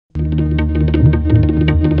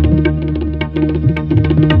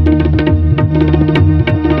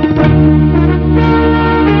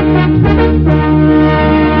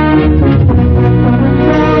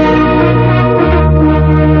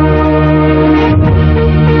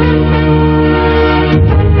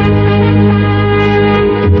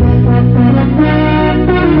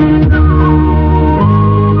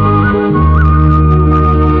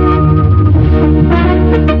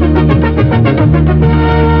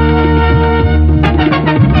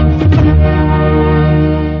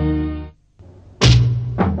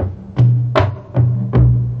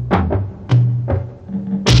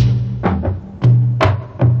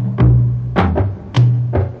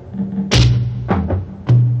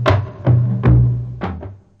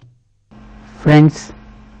Friends,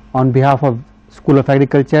 on behalf of School of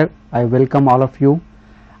Agriculture, I welcome all of you,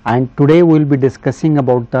 and today we will be discussing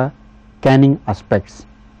about the canning aspects.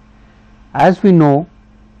 As we know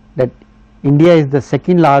that India is the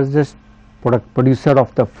second largest producer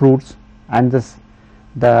of the fruits and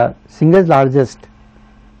the single largest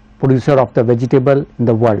producer of the vegetable in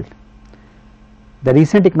the world. The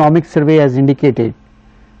recent economic survey has indicated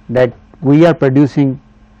that we are producing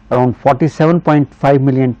around 47.5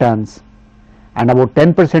 million tons, and about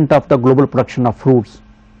 10% of the global production of fruits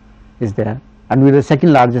is there, and we are the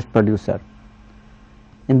second largest producer.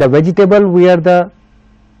 In the vegetable, we are the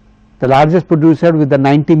largest producer with the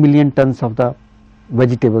 90 million tons of the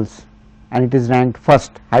vegetables, and it is ranked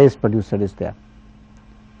first, highest producer is there.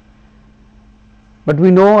 But we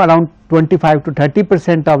know around 25 to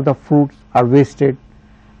 30% of the fruits are wasted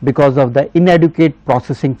because of the inadequate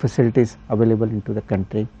processing facilities available into the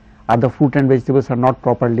country, or the fruit and vegetables are not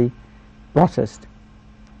properly processed.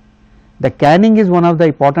 The canning is one of the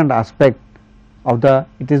important aspect of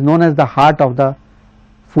it is known as the heart of the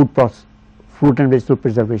fruit and vegetable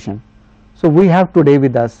preservation. So we have today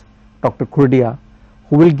with us Dr. Khurdia,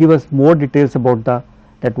 who will give us more details about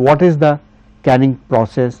that what is the canning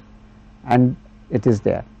process, and it is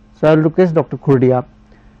there. So I will request Dr. Khurdia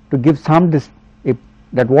to give some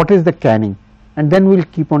that what is the canning, and then we will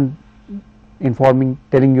keep on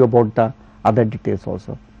telling you about the other details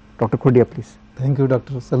also. Dr. Khurdia, please. Thank you,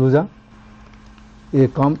 Dr. Saluja.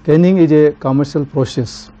 Canning is a commercial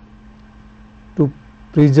process to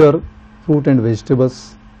preserve fruit and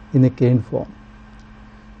vegetables in a canned form,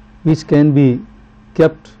 which can be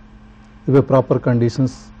kept if a proper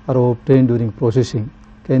conditions are obtained during processing,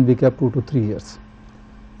 can be kept 2 to 3 years.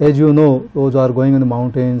 As you know, those are going in the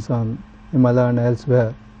mountains on Himalaya and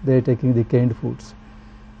elsewhere, they are taking the canned foods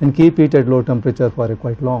and keep it at low temperature for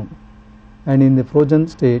quite long, and in the frozen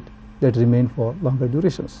state that remain for longer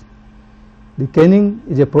durations. The canning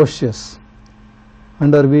is a process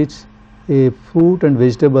under which a fruit and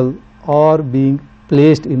vegetable are being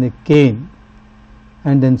placed in a can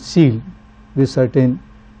and then sealed with certain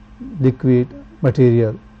liquid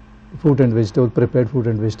material, prepared fruit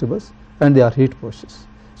and vegetables, and they are heat processed.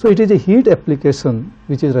 So it is a heat application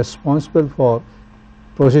which is responsible for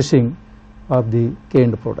processing of the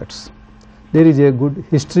canned products. There is a good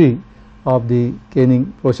history of the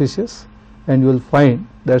canning processes, and you will find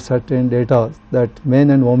that certain data that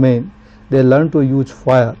men and women, they learn to use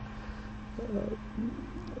fire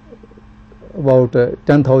about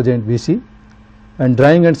 10,000 BC, and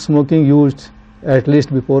drying and smoking used at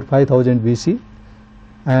least before 5,000 BC,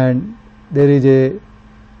 and there is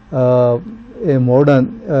a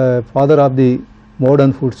modern father of the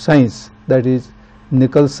modern food science, that is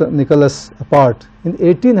Nicholas Appert, in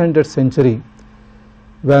 1800th century,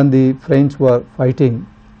 when the French were fighting.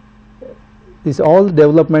 This all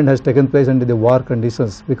development has taken place under the war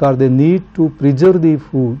conditions, because they need to preserve the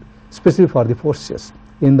food, especially for the forces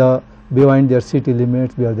behind their city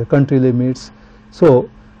limits, behind their country limits.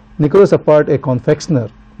 So Nicholas Appert, a confectioner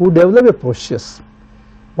who developed a process,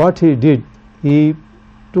 what he did, he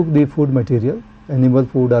took the food material, animal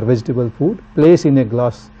food or vegetable food, placed in a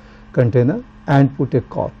glass container and put a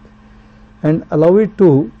cork and allow it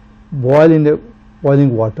to boil in the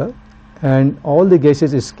boiling water, and all the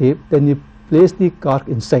gases escape. Then he placed the cork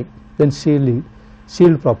inside, then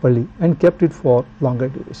sealed properly and kept it for longer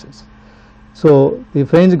durations. So the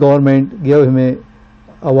French government gave him a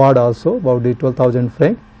award also, about the 12,000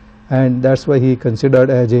 francs, and that's why he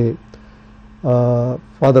considered as a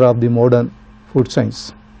father of the modern food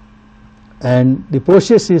science. And the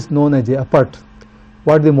process is known as a Appert.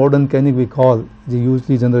 What the modern canning we call, they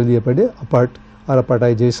usually generally Appert or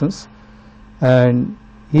Appertizations. And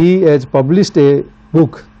he has published a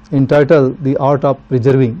book entitled The Art of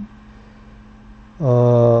Preserving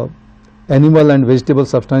Animal and Vegetable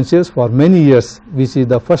Substances for many years, which is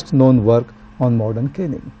the first known work on modern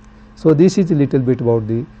canning. So this is a little bit about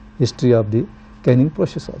the history of the canning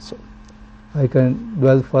process also. I can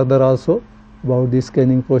dwell further also about this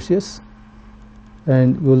canning process,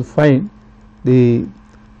 and you will find the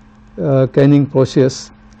canning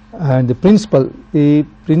process and the principle. The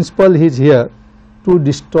principle is here to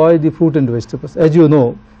destroy the fruit and vegetables. As you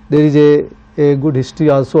know, there is a good history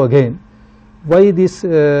also again, why this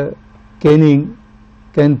canning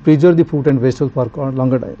can preserve the fruit and vegetables for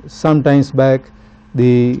longer time. Sometimes back,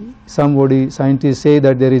 scientists say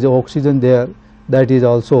that there is oxygen there, that is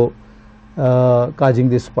also causing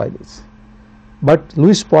this spoilage. But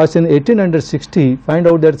Louis Pasteur in 1860 find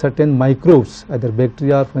out that certain microbes, either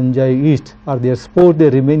bacteria, fungi, yeast, or their spores, they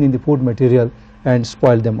remain in the food material and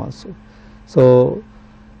spoil them also. So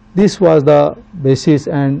this was the basis,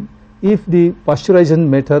 and if the pasteurization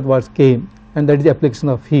method was came, and that is the application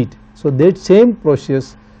of heat. So that same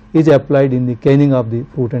process is applied in the canning of the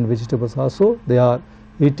fruit and vegetables also. They are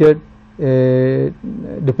heated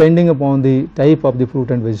depending upon the type of the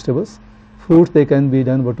fruit and vegetables. Fruits, they can be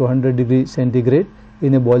done about 200 degrees centigrade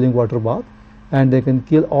in a boiling water bath, and they can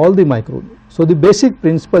kill all the microbes. So the basic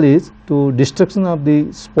principle is to destruction of the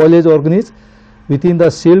spoilage organisms within the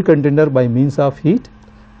sealed container by means of heat,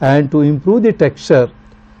 and to improve the texture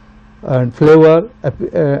and flavor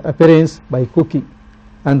appearance by cooking.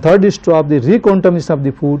 And third is to stop the recontamination of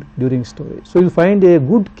the food during storage. So you find a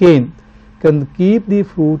good cane can keep the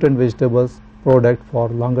fruit and vegetables product for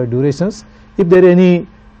longer durations. If there is any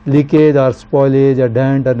leakage or spoilage or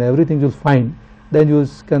dent and everything, you will find, then you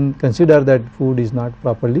can consider that food is not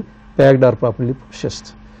properly packed or properly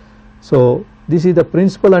processed. So this is the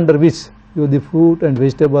principle under which the fruit and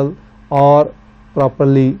vegetable are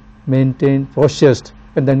properly maintained, processed,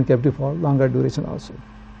 and then kept for longer duration also.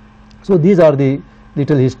 So these are the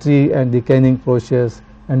little history and the canning process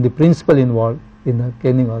and the principle involved in the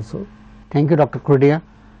canning also. Thank you, Dr. Khurdia.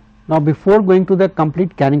 Now, before going to the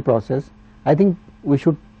complete canning process, I think we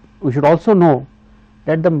should also know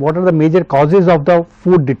that what are the major causes of the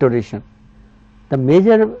food deterioration.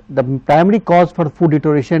 The primary cause for food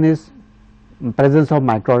deterioration is presence of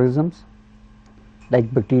microorganisms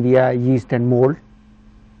like bacteria, yeast and mold.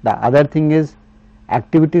 The other thing is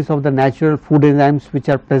activities of the natural food enzymes which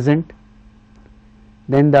are present,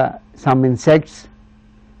 then some insects,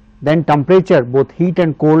 then temperature, both heat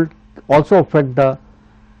and cold also affect the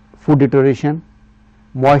food deterioration,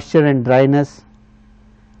 moisture and dryness,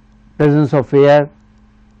 presence of air,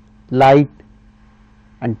 light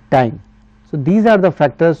and time. So these are the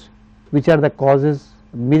factors which are the causes,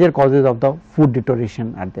 major causes of the food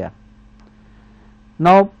deterioration are there.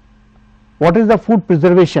 Now, what is the food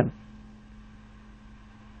preservation?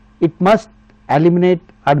 It must eliminate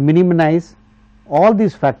or minimize all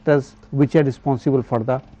these factors which are responsible for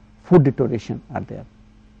the food deterioration are there.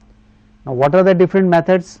 Now, what are the different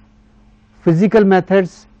methods? Physical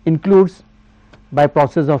methods includes by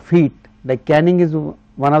process of heat, like canning is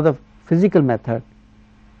one of the physical method.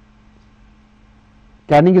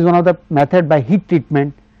 Canning is one of the method by heat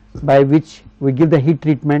treatment, by which we give the heat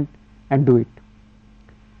treatment and do it.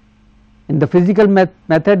 In the physical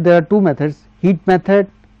method, there are two methods: heat method,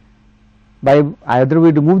 by either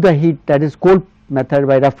we remove the heat, that is cold method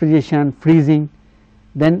by refrigeration, freezing,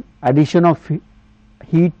 then addition of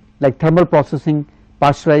heat like thermal processing,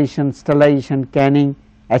 pasteurization, sterilization, canning,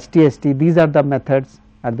 HTST. These are the methods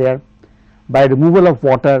are there. By removal of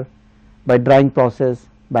water, by drying process,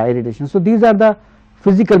 by irradiation. So these are the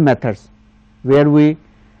physical methods where we,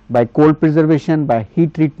 by cold preservation, by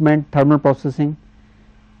heat treatment, thermal processing,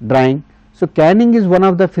 drying. So canning is one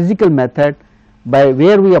of the physical method by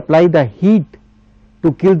where we apply the heat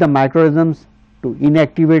to kill the microorganisms, to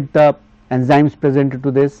inactivate the enzymes present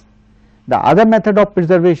to this. The other method of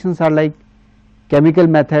preservations are like chemical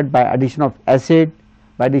method by addition of acid,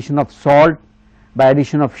 by addition of salt, by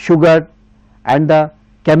addition of sugar, and the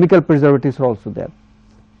chemical preservatives are also there.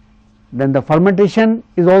 Then the fermentation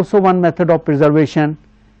is also one method of preservation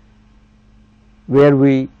where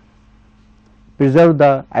we preserve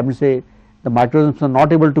the, I would say, the microorganisms are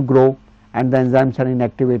not able to grow and the enzymes are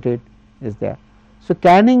inactivated is there. So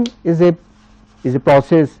canning is a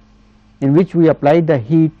process in which we apply the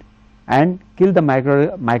heat and kill the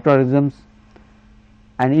microorganisms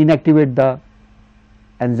and inactivate the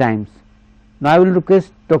enzymes. Now I will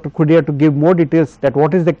request Dr. Khurdia to give more details that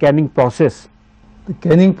what is the canning process. The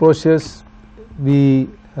canning process, we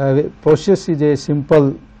have a process is a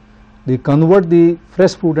simple, we convert the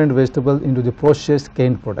fresh fruit and vegetable into the processed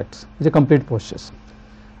canned products. It's a complete process,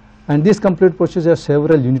 and this complete process has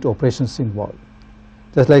several unit operations involved.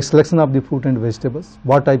 Just like selection of the fruit and vegetables,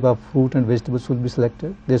 what type of fruit and vegetables should be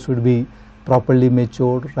selected. They should be properly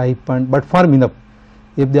matured, ripened, but firm enough.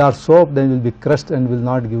 If they are soft, then will be crushed and will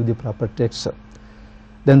not give the proper texture.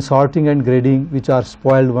 Then sorting and grading, which are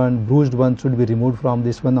spoiled one, bruised one, should be removed from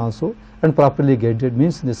this one also, and properly graded,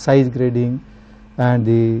 means the size grading and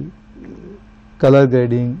the color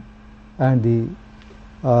grading and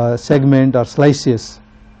the segment or slices.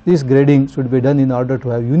 This grading should be done in order to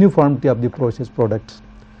have uniformity of the processed products.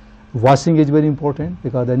 Washing is very important,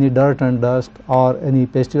 because any dirt and dust or any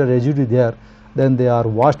pesticide residue there, then they are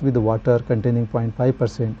washed with the water containing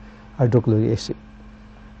 0.5% hydrochloric acid.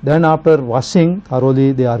 Then after washing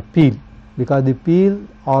thoroughly, they are peeled, because the peel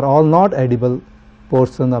are all not edible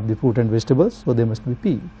portion of the fruit and vegetables, so they must be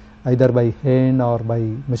peeled either by hand or by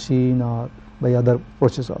machine or by other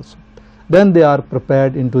process also. Then they are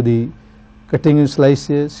prepared into the cutting in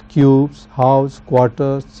slices, cubes, halves,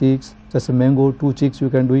 quarters, cheeks, just a mango, 2 cheeks you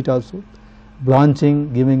can do it also.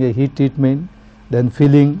 Blanching, giving a heat treatment, then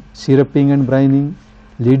filling, syruping and brining,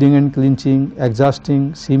 leading and clinching,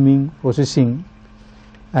 exhausting, seaming, processing,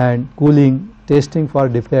 and cooling, testing for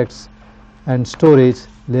defects, and storage,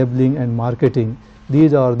 labeling and marketing.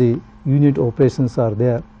 These are the unit operations are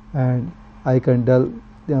there, and I can tell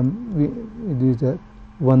them these are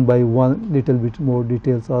one by one, little bit more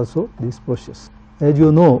details also this process. As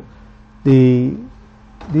you know,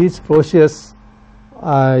 these process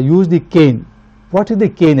use the cane. What is the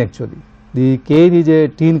cane actually? The cane is a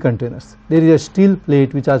tin containers. There is a steel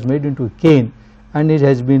plate which was made into cane, and it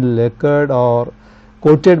has been lacquered or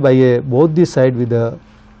coated by both the side with the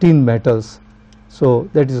tin metals. So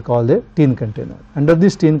that is called a tin container. Under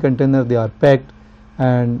this tin container they are packed,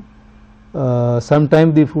 and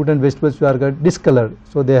sometimes the fruit and vegetables are got discolored,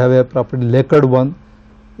 so they have a properly lacquered one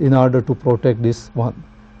in order to protect this one.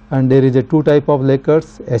 And there is a 2 type of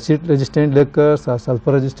lacquers, acid resistant lacquers or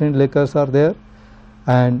sulfur resistant lacquers are there,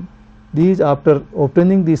 and these, after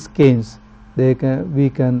obtaining these canes, we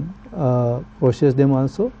can process them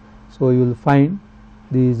also. So you will find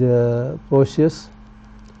these process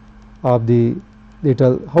of the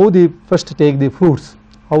little, how they first take the fruits,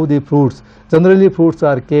 how the fruits, generally fruits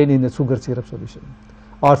are canned in a sugar syrup solution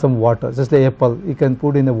or some water. Just the apple you can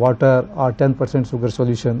put in a water or 10% sugar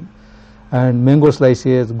solution, and mango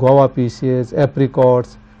slices, guava pieces,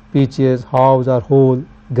 apricots, peaches, halves or whole,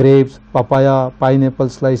 grapes, papaya, pineapple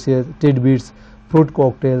slices, tidbits, fruit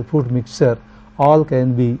cocktail, fruit mixture, all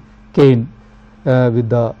can be canned with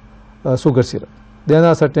the sugar syrup. There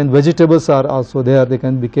are certain vegetables are also there, they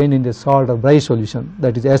can be canned in the salt or brine solution,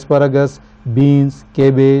 that is asparagus, beans,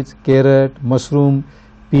 cabbage, carrot, mushroom,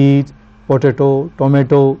 peach, potato,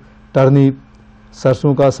 tomato, turnip,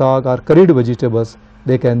 sarson ka saag or curried vegetables,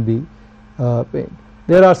 they can be canned.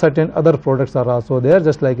 There are certain other products are also there,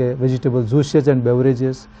 just like a vegetable juices and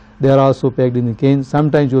beverages, they are also packed in the cans.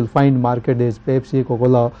 Sometimes you will find market days Pepsi,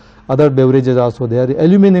 Coca-Cola, other beverages also there. The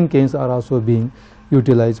aluminum cans are also being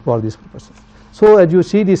utilized for this purpose. So as you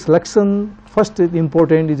see the selection, first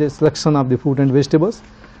important is a selection of the fruit and vegetables.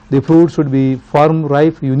 The fruit should be firm,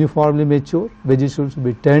 ripe, uniformly mature, vegetables should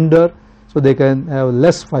be tender, so they can have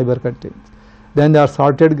less fiber content. Then there are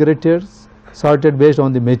sorted grades, sorted based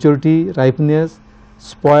on the maturity, ripeness,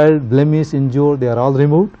 spoiled, blemish, injured, they are all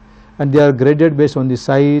removed, and they are graded based on the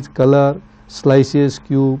size, color, slices,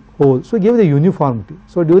 cube, whole. So give the uniformity.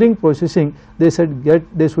 So during processing they should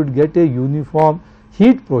get a uniform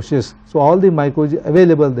heat process. So all the microbes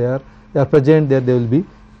available there, they are present there, they will be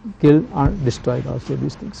killed and destroyed also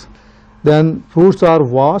these things. Then fruits are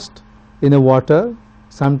washed in a water.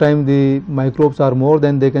 Sometimes the microbes are more,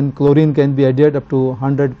 than they can, chlorine can be added up to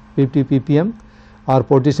 150 ppm, or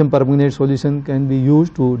potassium permanganate solution can be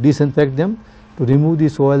used to disinfect them, to remove the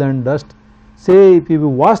soil and dust. Say if you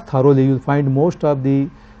wash thoroughly, you will find most of the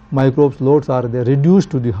microbes loads are they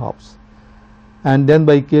reduced to the halves, and then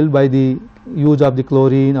by killed by the use of the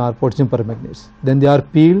chlorine or potassium permanganate. Then they are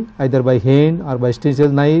peeled either by hand or by stencil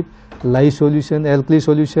knife, lye solution, alkali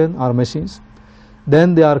solution or machines.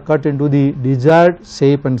 Then they are cut into the desired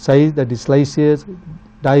shape and size, that is slices,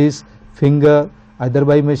 dice, finger, either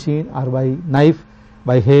by machine or by knife,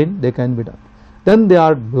 by hand they can be done. Then they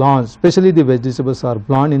are blanched, especially the vegetables are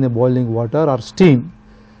blanched in a boiling water or steam,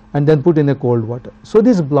 and then put in a cold water. So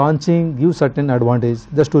this blanching gives certain advantage,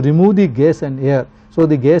 just to remove the gas and air. So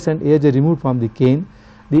the gas and air is removed from the cane,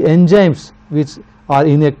 the enzymes which are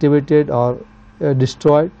inactivated or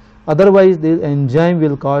destroyed, otherwise the enzyme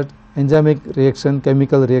will cause enzymic reaction,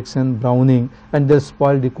 chemical reaction, browning, and they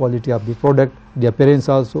spoil the quality of the product, the appearance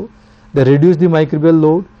also. They reduce the microbial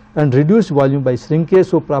load and reduce volume by shrinkage,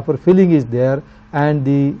 so proper filling is there, and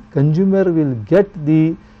the consumer will get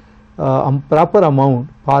the proper amount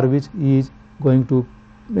for which he is going to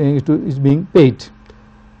is being paid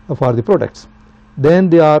for the products. Then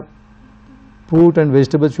they are fruit and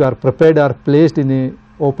vegetables which are prepared are placed in a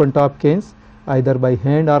open top cans, either by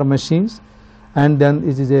hand or machines, and then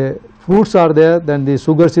it is a fruits are there, then the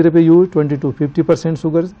sugar syrup is used, 20 to 50%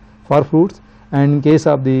 sugar for fruits, and in case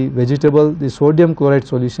of the vegetable, the sodium chloride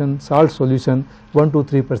solution, salt solution, 1 to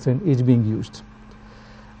 3% is being used.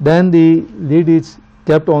 Then the lid is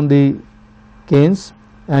kept on the cans,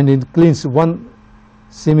 and it cleans one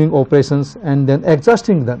seaming operations, and then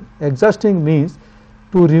exhausting done. Exhausting means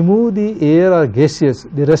to remove the air or gases,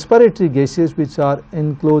 the respiratory gases which are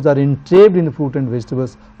enclosed or entrapped in fruit and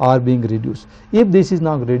vegetables are being reduced. If this is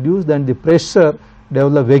not reduced, then the pressure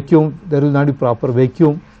develop vacuum, there will not be proper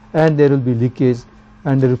vacuum, and there will be leakage,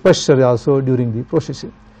 and there will be pressure also during the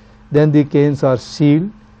processing. Then the cans are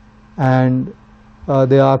sealed, and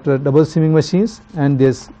they are after double steaming machines, and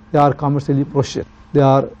they are commercially processed. They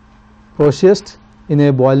are processed in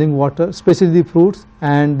a boiling water, especially the fruits,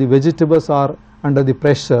 and the vegetables are under the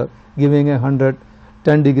pressure giving a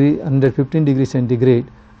 110 degree, 115 degree centigrade.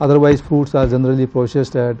 Otherwise fruits are generally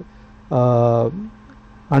processed at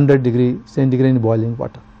 100 degree centigrade in boiling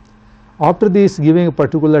water. After this, giving a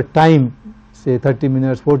particular time, say 30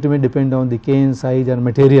 minutes, 40 minutes, depending on the cane size and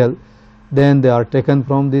material, then they are taken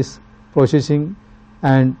from this processing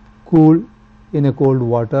and cooled in a cold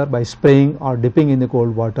water by spraying or dipping in the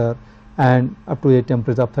cold water, and up to a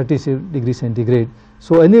temperature of 30 degree centigrade.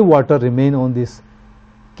 So any water remain on this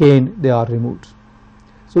cane, they are removed.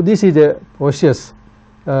 So this is a process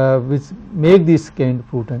which make these canned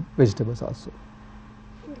fruit and vegetables also.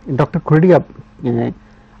 Dr. Khurdia,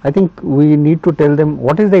 I think we need to tell them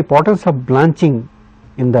what is the importance of blanching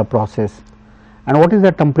in the process, and what is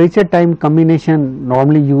the temperature time combination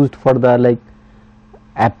normally used for the like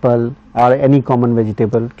apple or any common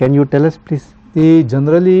vegetable. Can you tell us please? The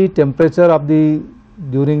generally temperature of the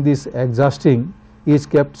during this exhausting is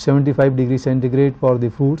kept 75 degree centigrade for the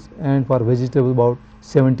fruits, and for vegetable about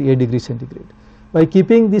 78 degree centigrade. By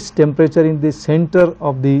keeping this temperature in the center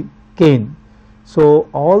of the cane, so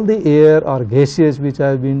all the air or gases which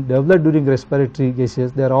have been developed during respiratory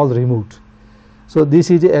gases, they are all removed. So this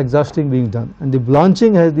is the exhausting being done, and the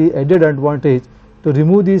blanching has the added advantage to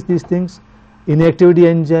remove these things, inactivity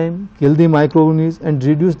enzyme, kill the microorganisms and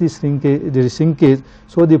reduce the shrinkage,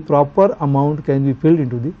 so the proper amount can be filled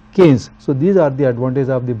into the canes. So these are the advantages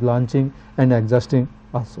of the blanching and exhausting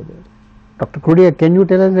also there. Dr. Khurdia, can you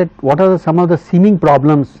tell us that what are some of the seeming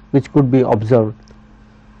problems which could be observed?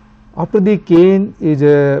 After the cane is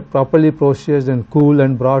properly processed and cooled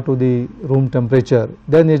and brought to the room temperature,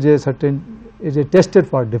 then is tested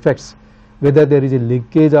for defects, whether there is a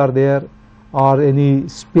leakage or there, or any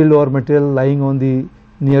spill or material lying on the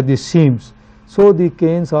near the seams. So the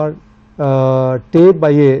canes are taped by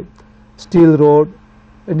a steel rod,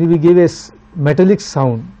 and we give a metallic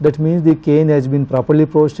sound. That means the cane has been properly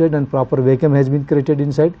processed and proper vacuum has been created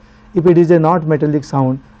inside. If it is a not metallic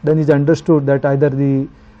sound, then it is understood that either the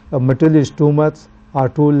material is too much or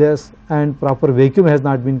too less, and proper vacuum has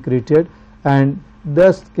not been created, and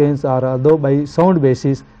thus canes are, although by sound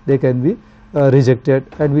basis they can be rejected,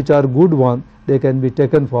 and which are good one, they can be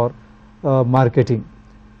taken for marketing.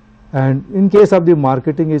 And in case of the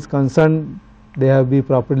marketing is concerned, they have been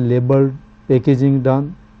properly labeled, packaging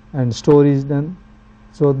done and storage done,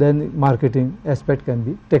 so then marketing aspect can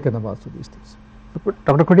be taken up also these things.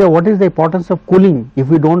 Dr. Khurdia, what is the importance of cooling? If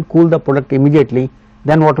we don't cool the product immediately,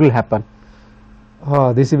 then what will happen?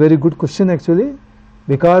 This is a very good question actually,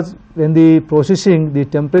 because when the processing, the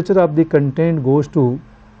temperature of the content goes to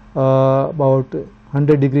about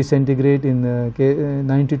 100 degree centigrade in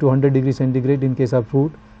 90 to 100 degree centigrade in case of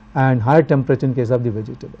fruit, and higher temperature in case of the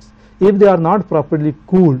vegetables. If they are not properly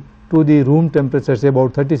cooled to the room temperature, say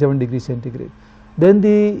about 37 degree centigrade, then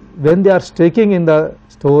when they are staking in the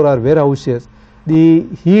store or warehouses, the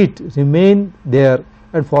heat remain there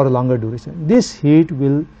and for a longer duration. This heat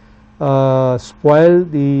will spoil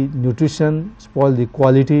the nutrition, spoil the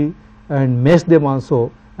quality and mess them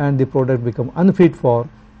also, and the product become unfit for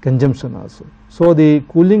consumption also. So the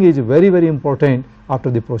cooling is very, very important after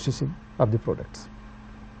the processing of the products.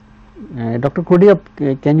 Dr.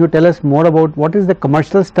 Khurdia, can you tell us more about what is the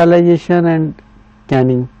commercial sterilization and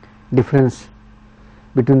canning difference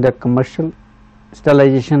between the commercial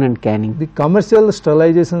sterilization and canning? The commercial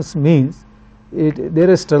sterilizations means there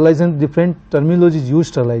is sterilization, different terminologies use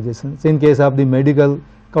sterilizations. In case of the medical,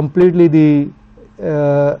 completely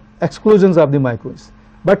the exclusions of the microbes.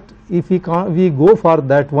 But if we go for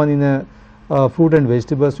that one in a fruit and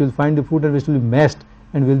vegetables, we will find the fruit and vegetable will be mashed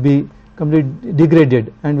and will be completely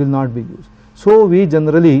degraded and will not be used. So we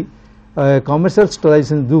generally commercial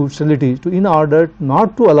sterilization do sterility in order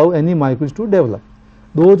not to allow any microbes to develop.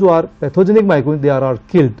 Those who are pathogenic microbes, they are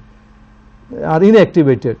killed, are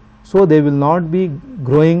inactivated, so they will not be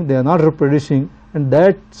growing, they are not reproducing, and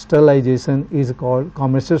that sterilization is called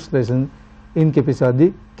commercial sterilization in case of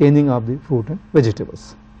the canning of the fruit and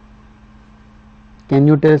vegetables. Can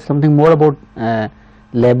you tell us something more about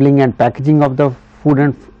labeling and packaging of the food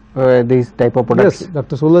and these type of products? Yes,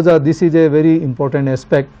 Dr. Sulaja, this is a very important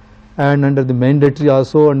aspect, and under the mandatory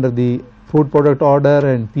also under the Food Product Order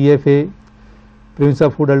and PFA, Prevention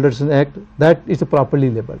of Food Adulteration Act, that is properly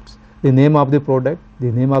labeled. The name of the product,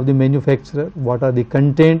 the name of the manufacturer, what are the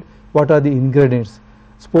content, what are the ingredients.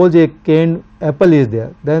 Suppose a canned apple is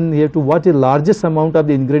there, then you have to watch the largest amount of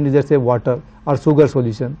the ingredients, let's say water or sugar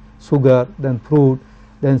solution, sugar, then fruit,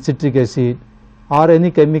 then citric acid, or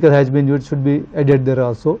any chemical has been used should be added there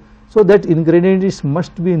also. So that ingredient is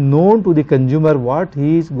must be known to the consumer what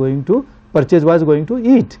he is going to purchase, what is going to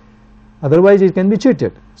eat. Otherwise it can be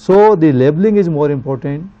cheated. So the labeling is more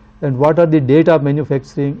important, and what are the date of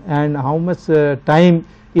manufacturing and how much time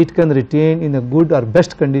it can retain in a good or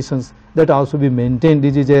best conditions, that also be maintained.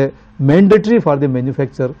 This is a mandatory for the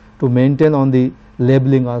manufacturer to maintain on the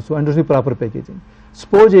labeling also, and the proper packaging.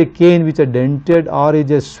 Suppose a cane which is dented or is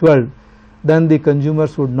a swelled, then the consumer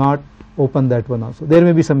should not open that one also. There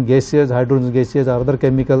may be some gases, hydrogen gases or other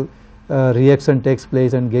chemical reaction takes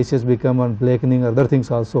place, and gases become on blackening, other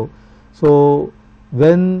things also. So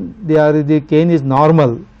when the cane is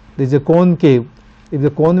normal, there is a concave. If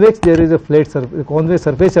the convex, there is a flat surface, convex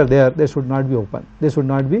surface are there, they should not be open, they should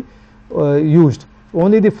not be used.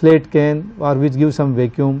 Only the flat cane, or which gives some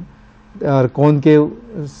vacuum or concave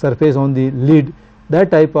surface on the lid,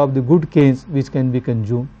 that type of the good canes which can be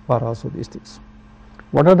consumed for also these things.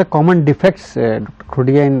 What are the common defects, Dr.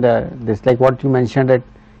 Khudia, in this, like what you mentioned, that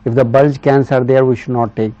if the bulge cans are there, we should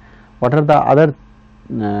not take. What are the other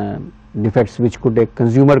defects which a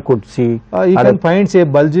consumer could see? You can find, say,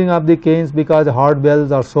 bulging of the canes because hard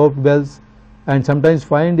bells or soft bells, and sometimes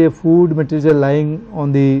find a food material lying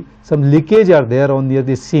on the, some leakage are there on near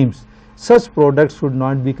the seams. Such products should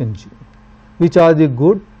not be consumed. Which are the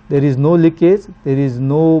good, there is no leakage, there is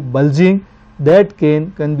no bulging, that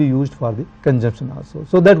cane can be used for the consumption also.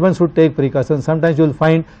 So that one should take precautions. Sometimes you will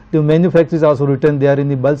find the manufacturer is also written there in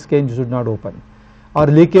the bulge cane you should not open, or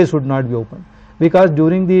leakage should not be open, because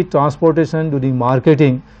during the transportation, during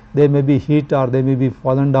marketing, there may be heat or they may be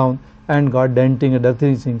fallen down and got denting and other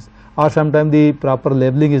things, or sometimes the proper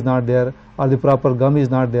labeling is not there or the proper gum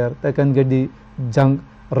is not there, they can get the junk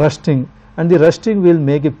rusting, and the rusting will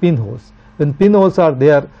make a pinholes. When pinholes are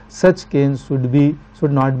there, such canes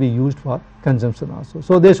should not be used for consumption also.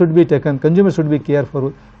 So they should be taken, consumers should be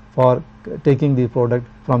careful for taking the product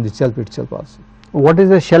from the shelf itself also. What is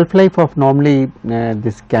the shelf life of normally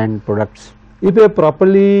these canned products? If a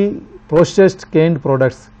properly processed canned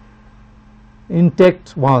products,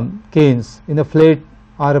 intact one canes in a flat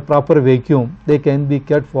or a proper vacuum, they can be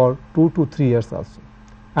kept for 2 to 3 years also,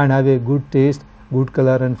 and have a good taste, good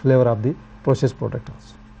color and flavor of the processed product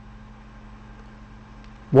also.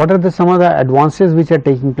 What are some of the advances which are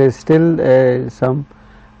taking place? Still some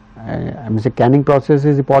I mean, the canning process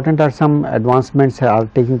is important, or some advancements are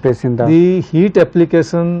taking place in the heat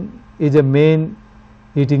application is a main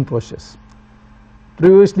heating process.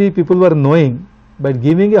 Previously people were knowing by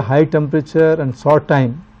giving a high temperature and short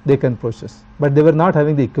time they can process, but they were not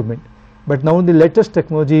having the equipment. But now the latest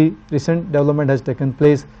technology, recent development has taken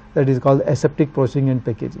place, that is called aseptic processing and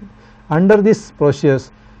packaging. Under this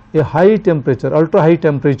process, a high temperature, ultra high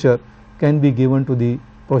temperature can be given to the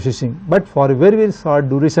processing, but for a very, very short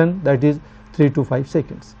duration, that is 3 to 5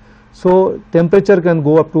 seconds. So temperature can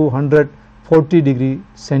go up to 140 degree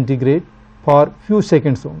centigrade for few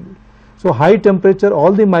seconds only. So high temperature,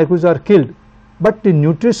 all the microbes are killed, but the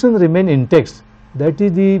nutrition remain intact. That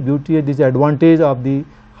is the beauty, this advantage of the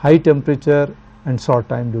high temperature and short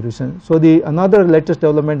time duration. So the another latest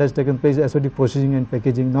development has taken place, aseptic processing and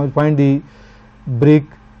packaging. Now you find the brick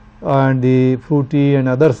and the fruity and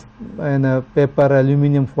others, and paper,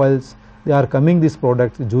 aluminium foils, they are coming these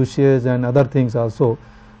products, juices and other things also.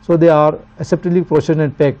 So they are aseptically processed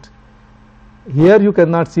and packed. Here you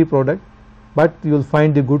cannot see product, but you will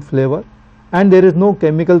find the good flavor, and there is no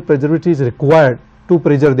chemical preservatives required to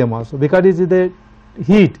preserve them also, because it is the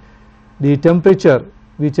heat, the temperature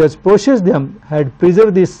which has processed them had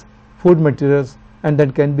preserved these food materials, and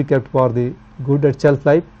that can be kept for the good at shelf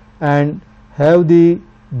life and have the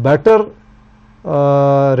better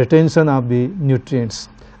retention of the nutrients.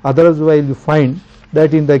 Otherwise you find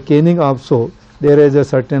that in the canning also there is a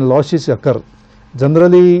certain losses occur.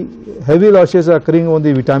 Generally heavy losses are occurring on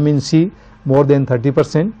the vitamin C, more than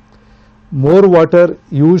 30%. More water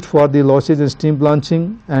used for the losses in steam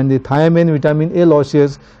blanching, and the thiamine, vitamin A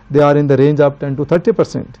losses, they are in the range of 10 to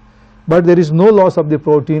 30%. But there is no loss of the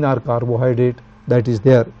protein or carbohydrate that is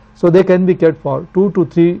there. So they can be kept for 2 to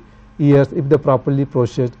 3 years if they properly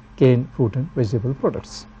processed canned fruit and vegetable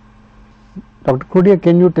products. Dr. Khudia,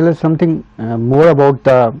 can you tell us something more about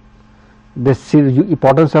the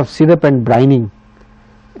importance of syrup and brining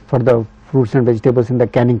for the fruits and vegetables in the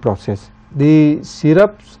canning process? The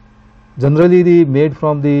syrups generally made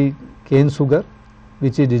from the cane sugar,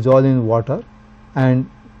 which is dissolved in water and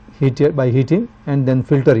heated by heating, and then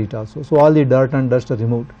filter it also. So all the dirt and dust are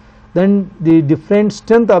removed. Then the different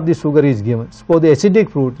strength of the sugar is given. For the acidic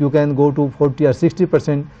fruit, you can go to 40 or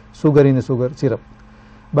 60% sugar in a sugar syrup,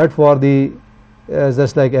 but for the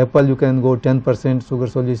just like apple, you can go 10% sugar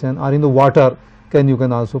solution, or in the water you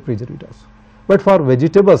can also preserve it also. But for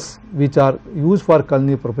vegetables which are used for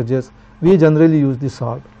culinary purposes, we generally use the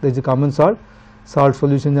salt. There is a common salt. Salt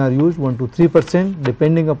solutions are used 1 to 3%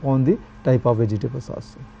 depending upon the type of vegetables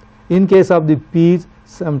also. In case of the peas,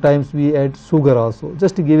 sometimes we add sugar also,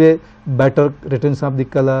 just to give a better retention of the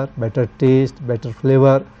color, better taste, better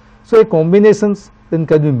flavor. So a combinations then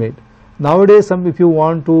can be made. Nowadays, if you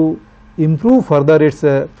want to improve further its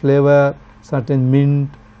flavor, certain mint,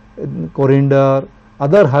 coriander,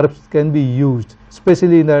 other herbs can be used,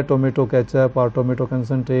 especially in the tomato ketchup or tomato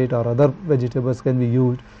concentrate or other vegetables can be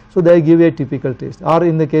used. So they give a typical taste. Or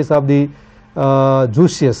in the case of the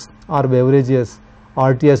juices or beverages,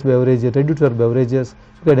 RTS beverages, ready-to-wear beverages,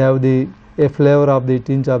 you can have a flavor of the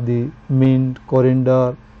tinge of the mint,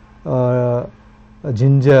 coriander,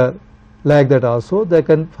 ginger, like that also. They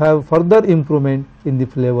can have further improvement in the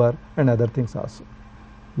flavor and other things also.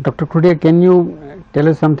 Dr. Khudia, can you tell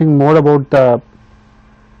us something more about the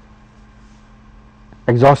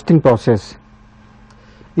exhausting process?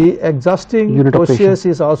 The exhausting Unit of process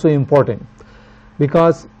is also important,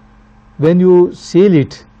 because when you seal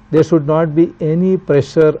it, there should not be any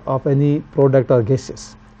pressure of any product or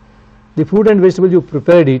gases. The fruit and vegetable, you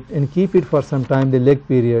prepared it and keep it for some time, the leg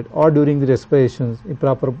period or during the respirations,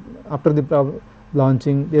 after the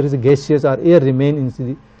launching, there is a gaseous or air remain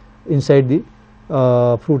inside the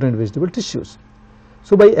fruit and vegetable tissues.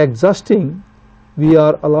 So by exhausting, we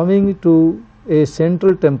are allowing to a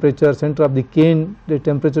central temperature, center of the cane, the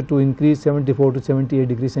temperature to increase 74 to 78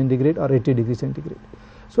 degrees centigrade or 80 degrees centigrade.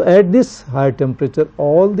 So at this high temperature,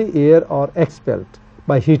 all the air are expelled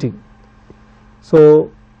by heating.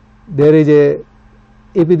 So there is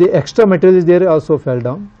if the extra material is there, also fell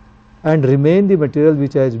down and remain the material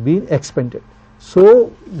which has been expanded. So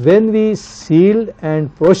when we seal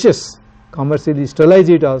and process, commercially sterilize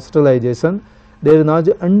it or sterilization, there is not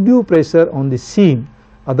undue pressure on the seam.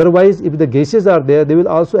 Otherwise, if the gases are there, they will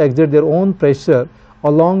also exert their own pressure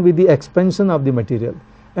along with the expansion of the material.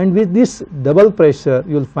 And with this double pressure,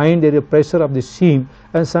 you will find there is a pressure of the seam,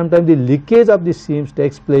 and sometimes the leakage of the seams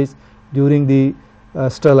takes place during the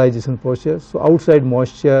sterilization process. So outside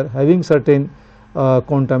moisture, having certain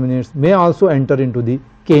contaminants may also enter into the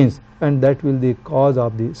canes, and that will be the cause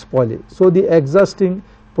of the spoilage. So the exhausting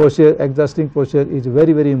process is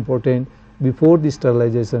very, very important before the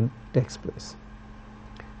sterilization takes place.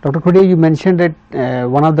 Dr. Khudia, you mentioned that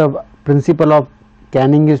one of the principle of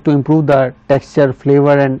canning is to improve the texture,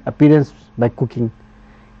 flavor and appearance by cooking.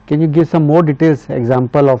 Can you give some more details,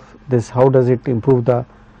 example of this? How does it improve the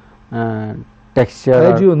texture?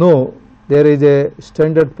 As you know, there is a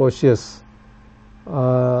standard process.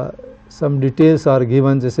 Some details are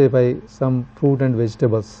given, say by some fruit and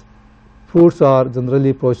vegetables. Fruits are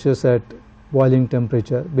generally processed at boiling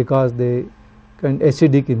temperature because they can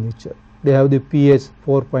acidic in nature. They have the pH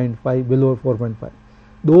 4.5, below 4.5.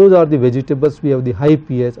 Those are the vegetables we have the high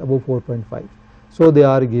pH above 4.5. So they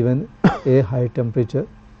are given a high temperature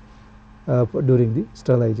during the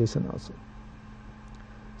sterilization also.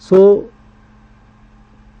 So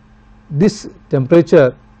this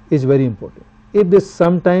temperature is very important. If this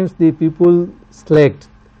sometimes the people select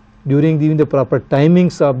during the proper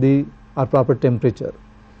timings of the or proper temperature,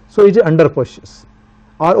 so it is under process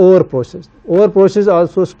or over processed. Over process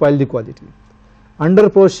also spoil the quality. Under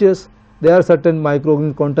process, there are certain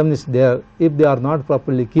microorganism contaminants there. If they are not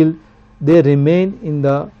properly killed, they remain in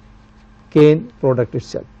the cane product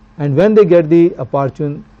itself, and when they get the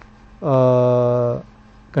opportune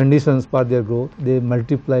conditions for their growth, they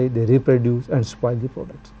multiply, they reproduce and spoil the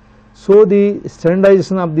products. So the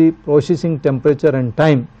standardization of the processing temperature and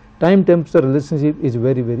time temperature relationship is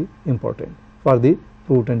very, very important for the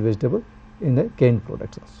fruit and vegetable in the canned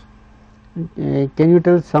products also. Can you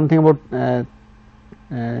tell something about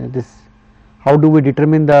this? How do we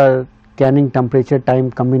determine the canning temperature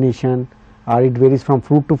time combination, or it varies from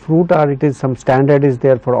fruit to fruit, or it is some standard is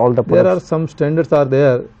there for all the products? There are some standards are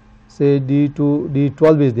there, say D2,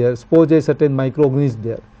 D12 is there. Suppose a certain microorganism is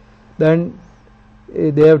there, then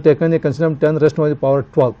they have taken a consideration 10 raised to the power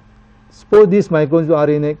 12. Suppose these microorganisms are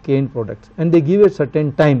in a canned product and they give a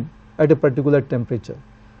certain time at a particular temperature,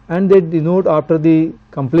 and they denote after the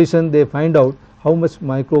completion, they find out how much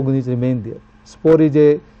microorganisms remain there. Suppose is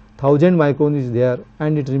a 1000 microorganisms there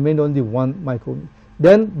and it remained only 1 microorganism,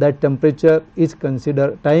 then that temperature is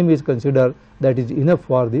considered, time is considered that is enough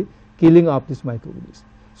for the killing of this microorganism.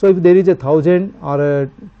 So if there is a 1000 or a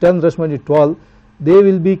 10 raised to 12, they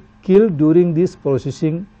will be killed during this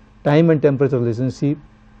processing time and temperature relationship,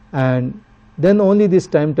 and then only this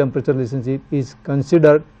time temperature relationship is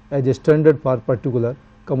considered as a standard for particular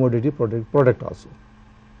commodity product also.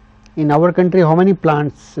 In our country, how many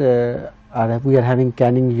plants we are having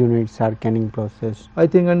canning units or canning process? I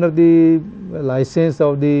think under the license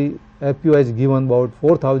of the FPO is given about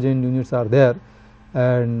 4,000 units are there,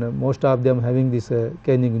 and most of them having this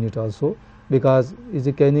canning unit also, because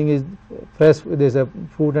the canning is fresh, there is a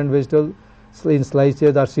fruit and vegetable in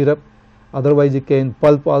slices or syrup. Otherwise, you can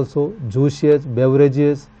pulp also, juices,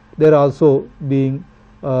 beverages, they are also being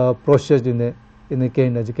processed in a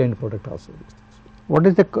canned as a canned product also. What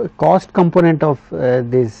is the cost component of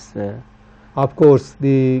this? Of course,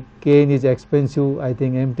 the cane is expensive. I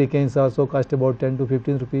think empty canes also cost about 10 to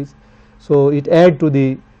 15 rupees. So it add to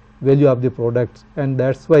the value of the product, and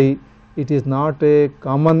that's why it is not a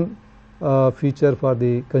common feature for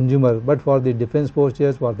the consumer, but for the defense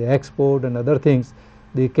purchase, for the export and other things,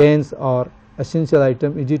 the cans are essential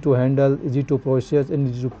item, easy to handle, easy to process, and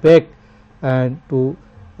easy to pack and to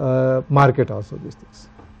market also these things.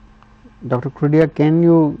 Dr. Khudia, can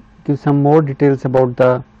you give some more details about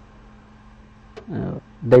the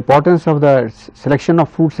importance of the selection of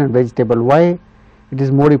fruits and vegetables? Why it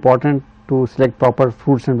is more important to select proper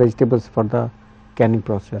fruits and vegetables for the canning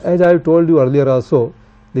process? As I told you earlier also,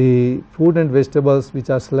 the fruit and vegetables which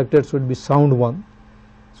are selected should be sound one,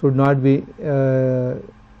 should not be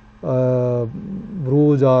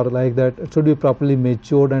bruised or like that. It should be properly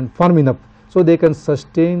matured and firm enough, so they can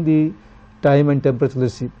sustain the time and temperature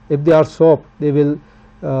receipt. If they are soft, they will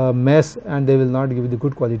mess and they will not give the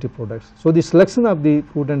good quality products. So the selection of the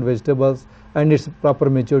fruit and vegetables and its proper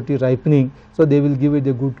maturity, ripening, so they will give it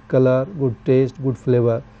a good color, good taste, good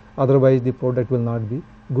flavor. Otherwise, the product will not be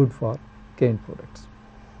good for canned products.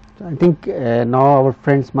 So I think now our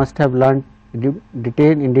friends must have learned in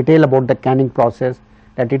detail about the canning process,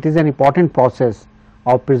 that it is an important process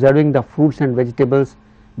of preserving the fruits and vegetables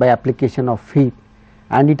by application of heat,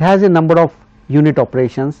 and it has a number of unit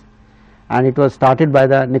operations, and it was started by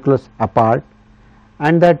the Nicholas Appert,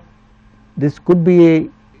 and that this could be a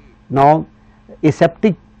now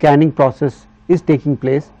aseptic canning process is taking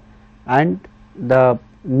place, and the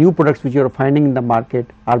new products which you are finding in the market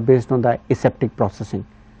are based on the aseptic processing.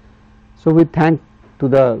 So we thank to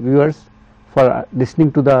the viewers for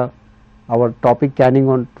listening to our topic, canning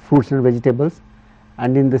on fruits and vegetables,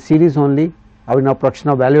 and in the series only our now production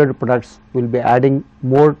of value added products will be adding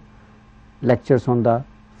more lectures on the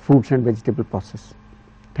fruits and vegetable process.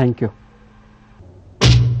 Thank you.